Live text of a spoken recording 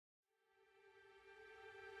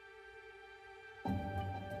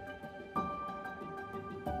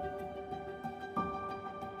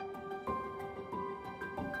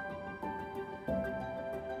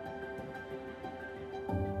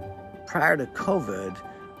prior to COVID,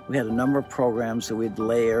 we had a number of programs that we'd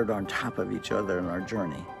layered on top of each other in our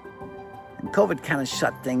journey. And COVID kind of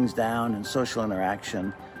shut things down and social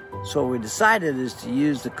interaction. So what we decided is to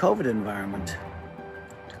use the COVID environment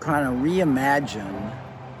to kind of reimagine,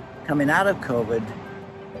 coming out of COVID,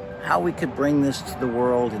 how we could bring this to the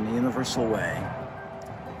world in a universal way.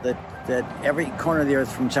 That every corner of the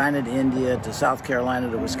earth, from China to India to South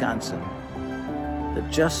Carolina to Wisconsin,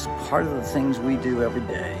 that just part of the things we do every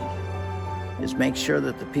day is make sure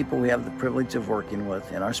that the people we have the privilege of working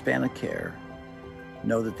with in our span of care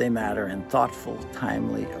know that they matter in thoughtful,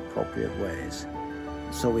 timely, appropriate ways.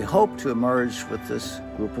 So we hope to emerge with this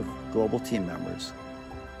group of global team members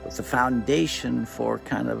with the foundation for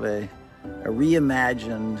kind of a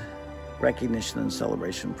reimagined recognition and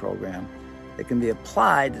celebration program that can be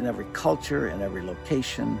applied in every culture, in every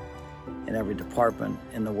location, in every department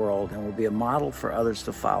in the world, and will be a model for others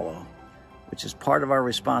to follow, which is part of our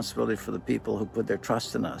responsibility for the people who put their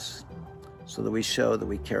trust in us, so that we show that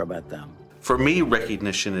we care about them. For me,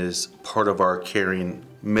 recognition is part of our caring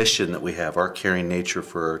mission that we have, our caring nature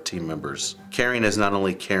for our team members. Caring is not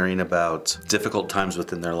only caring about difficult times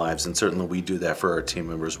within their lives, and certainly we do that for our team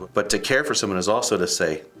members, but to care for someone is also to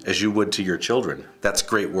say, as you would to your children, that's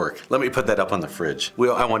great work. Let me put that up on the fridge.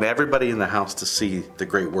 I want everybody in the house to see the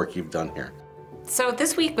great work you've done here. So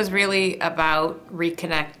this week was really about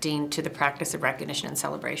reconnecting to the practice of recognition and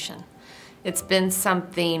celebration. It's been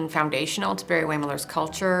something foundational to Barry-Wehmiller's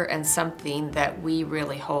culture and something that we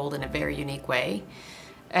really hold in a very unique way.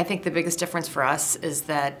 I think the biggest difference for us is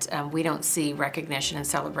that we don't see recognition and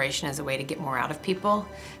celebration as a way to get more out of people.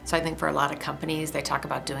 So I think for a lot of companies, they talk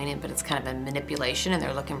about doing it, but it's kind of a manipulation and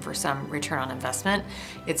they're looking for some return on investment.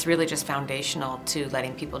 It's really just foundational to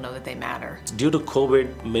letting people know that they matter. Due to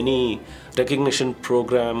COVID, many recognition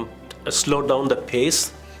programs slowed down the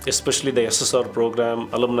pace, especially the SSR program,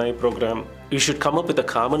 alumni program. You should come up with a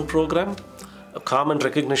common program, a common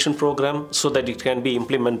recognition program, so that it can be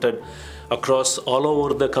implemented across all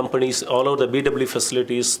over the companies, all over the BW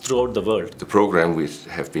facilities throughout the world. The program we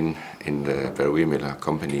have been in the Barry-Wehmiller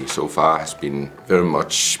company so far has been very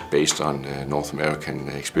much based on North American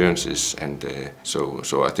experiences, and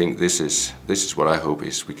so I think this is what I hope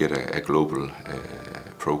is we get a global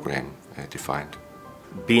program defined.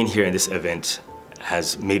 Being here in this event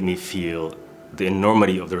has made me feel the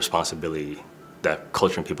enormity of the responsibility that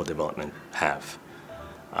culture and people development have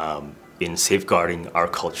in safeguarding our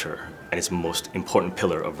culture and its most important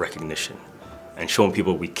pillar of recognition, and showing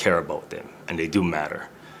people we care about them and they do matter.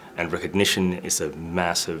 And recognition is a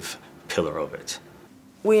massive pillar of it.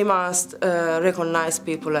 We must recognize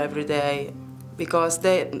people every day because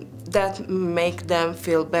that make them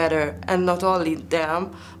feel better, and not only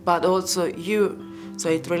them, but also you. So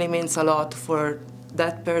it really means a lot for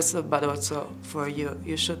that person, but also for you.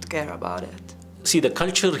 You should care about it. See, the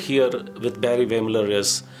culture here with Barry-Wehmiller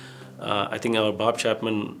is, I think our Bob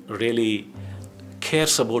Chapman really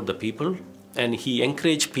cares about the people, and he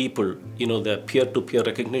encourages people, you know, the peer-to-peer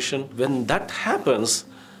recognition. When that happens,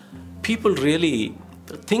 people really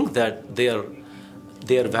think that they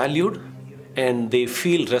are valued and they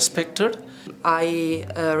feel respected. I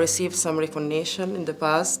received some recognition in the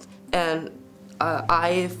past, and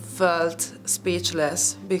I felt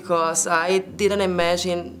speechless because I didn't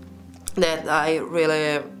imagine that I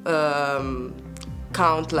really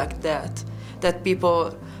count like that, that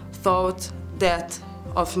people thought that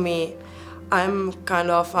of me. I'm kind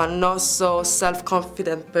of a not so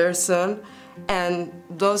self-confident person, and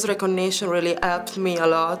those recognition really helped me a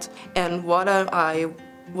lot. And what I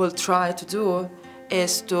will try to do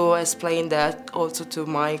is to explain that also to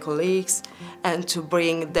my colleagues and to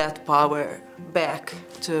bring that power back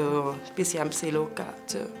to PCMC Lucca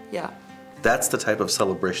too, yeah. That's the type of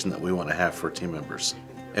celebration that we want to have for team members,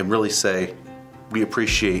 and really say, we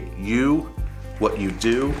appreciate you, what you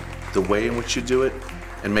do, the way in which you do it,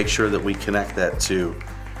 and make sure that we connect that to,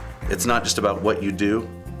 it's not just about what you do,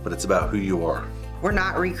 but it's about who you are. We're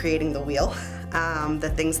not recreating the wheel.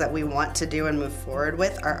 The things that we want to do and move forward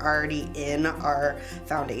with are already in our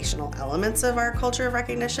foundational elements of our culture of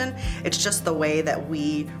recognition. It's just the way that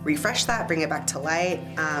we refresh that, bring it back to light,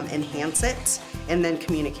 enhance it, and then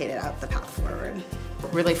communicate it out the path forward.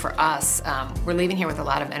 Really for us, we're leaving here with a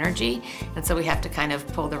lot of energy, and so we have to kind of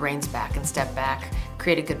pull the reins back and step back,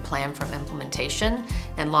 create a good plan for implementation,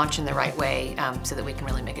 and launch in the right way so that we can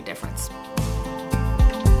really make a difference.